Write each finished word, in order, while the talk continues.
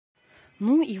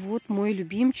Ну и вот мой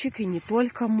любимчик, и не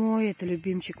только мой, это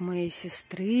любимчик моей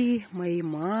сестры, моей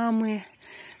мамы,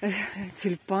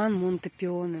 тюльпан Монте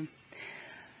Пионе.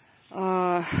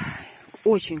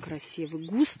 Очень красивый,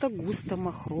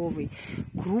 густомахровый,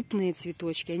 крупные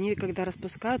цветочки. Они, когда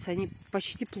распускаются, они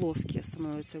почти плоские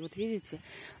становятся, вот видите.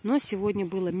 Но сегодня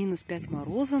было -5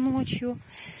 мороза ночью,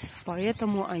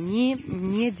 поэтому они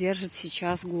не держат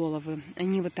сейчас головы.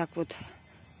 Они вот так вот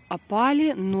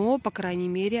опали, но, по крайней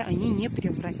мере, они не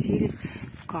превратились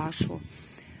в кашу.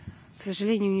 К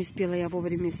сожалению, не успела я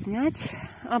вовремя снять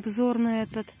обзор на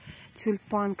этот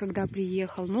тюльпан, когда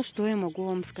приехал. Но что я могу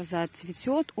вам сказать?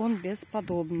 Цветет он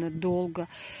бесподобно, долго.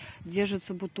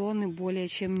 Держатся бутоны более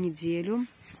чем неделю.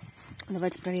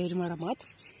 Давайте проверим аромат.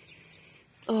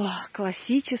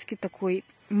 Классический такой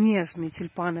нежный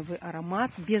тюльпановый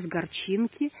аромат, без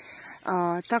горчинки.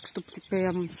 Так, чтобы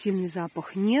прям сильный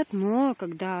запах нет, но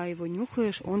когда его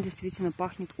нюхаешь, он действительно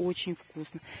пахнет очень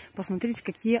вкусно. Посмотрите,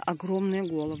 какие огромные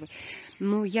головы.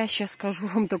 Ну, я сейчас скажу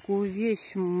вам такую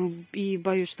вещь, и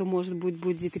боюсь, что, может быть,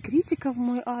 будет и критика в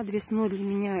мой адрес, но для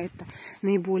меня это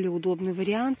наиболее удобный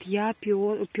вариант. Я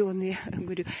тюльпаны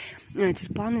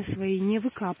свои не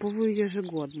выкапываю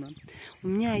ежегодно. У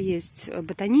меня есть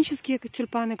ботанические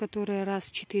тюльпаны, которые раз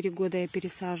в 4 года я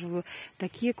пересаживаю.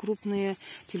 Такие крупные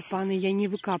тюльпаны я не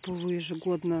выкапываю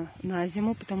ежегодно на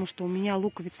зиму, потому что у меня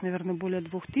луковиц, наверное, более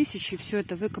 2000, и все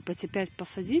это выкопать и опять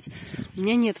посадить у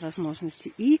меня нет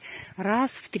возможности. И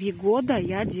раз в 3 года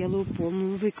я делаю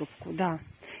полную выкопку, да.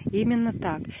 Именно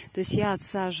так. То есть я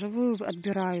отсаживаю,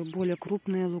 отбираю более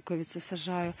крупные луковицы,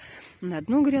 сажаю на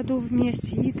одну гряду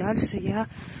вместе, и дальше я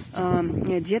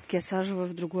детки отсаживаю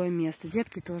в другое место.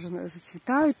 Детки тоже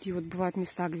зацветают, и вот бывают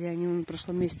места, где они в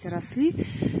прошлом месяце росли.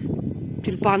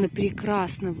 Тюльпаны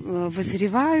прекрасно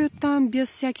вызревают там без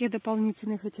всяких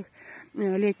дополнительных этих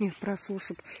летних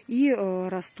просушек. И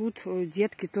растут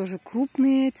детки тоже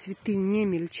крупные, цветы не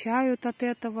мельчают от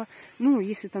этого. Ну,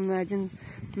 если там на 1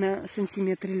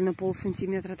 сантиметр или на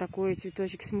полсантиметра такой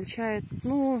цветочек смельчает,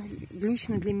 ну,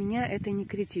 лично для меня это не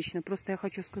критично. Просто я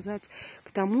хочу сказать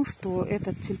к тому, что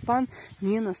этот тюльпан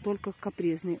не настолько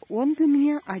капризный. Он для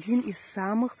меня один из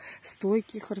самых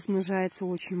стойких, размножается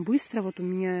очень быстро. Вот у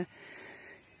меня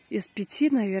из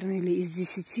 5, наверное, или из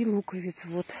 10 луковиц.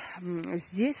 Вот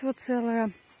здесь вот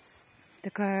целая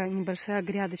такая небольшая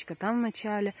грядочка. Там в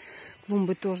начале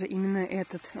клумбы тоже именно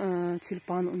этот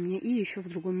тюльпан у меня. И еще в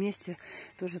другом месте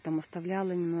тоже там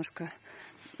оставляла немножко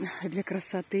для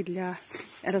красоты, для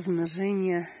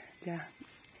размножения, для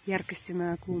яркости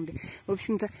на клумбе. В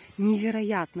общем-то,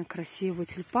 невероятно красивый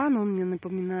тюльпан. Он мне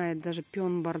напоминает даже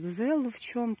пион бордзеллу в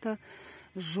чем-то.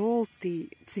 Желтый,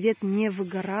 цвет не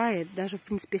выгорает, даже, в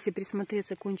принципе, если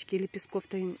присмотреться, кончики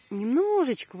лепестков-то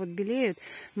немножечко вот белеют,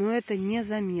 но это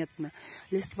незаметно.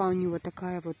 Листва у него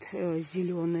такая вот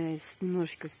зеленая, с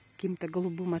немножечко каким-то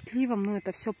голубым отливом, но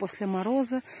это все после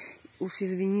мороза. Уж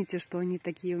извините, что они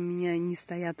такие у меня не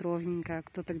стоят ровненько,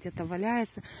 кто-то где-то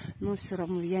валяется, но все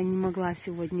равно я не могла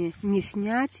сегодня не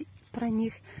снять про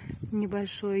них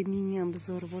небольшой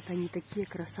мини-обзор. Вот они такие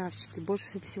красавчики.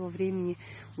 Больше всего времени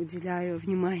уделяю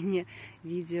внимание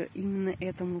видео именно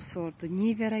этому сорту.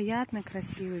 Невероятно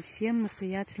красивый. Всем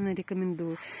настоятельно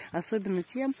рекомендую. Особенно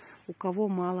тем, у кого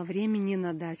мало времени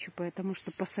на дачу. Потому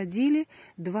что посадили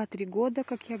 2-3 года,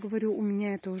 как я говорю, у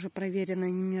меня это уже проверено,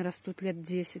 они у меня растут лет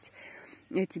 10.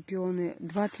 Эти пионы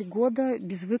 2-3 года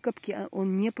без выкопки,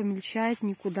 он не помельчает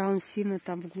никуда, он сильно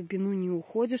там в глубину не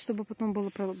уходит, чтобы потом было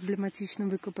проблематично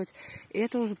выкопать.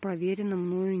 Это уже проверено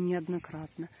мною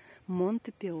неоднократно.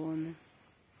 Монте Пионе.